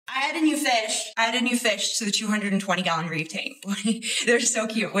add a new fish. Add a new fish to the 220-gallon reef tank. They're so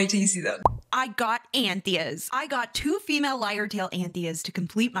cute. Wait till you see them. I got anthias. I got 2 female lyre-tail anthias to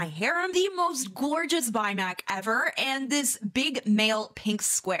complete my harem, the most gorgeous bimac ever, and this big male pink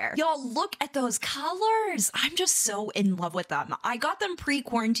square. Y'all, look at those colors. I'm just so in love with them. I got them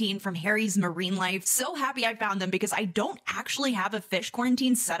pre-quarantine from Harry's Marine Life. So happy I found them because I don't actually have a fish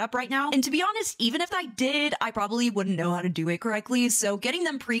quarantine set up right now. And to be honest, even if I did, I probably wouldn't know how to do it correctly. So getting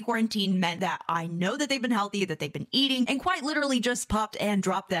them pre-quarantine meant that I know that they've been healthy, that they've been eating, and quite literally just popped and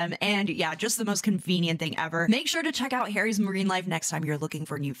dropped them. And yeah, just the most convenient thing ever. Make sure to check out Harry's Marine Life next time you're looking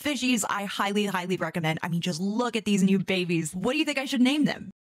for new fishies. I highly, highly recommend. I mean, just look at these new babies. What do you think I should name them?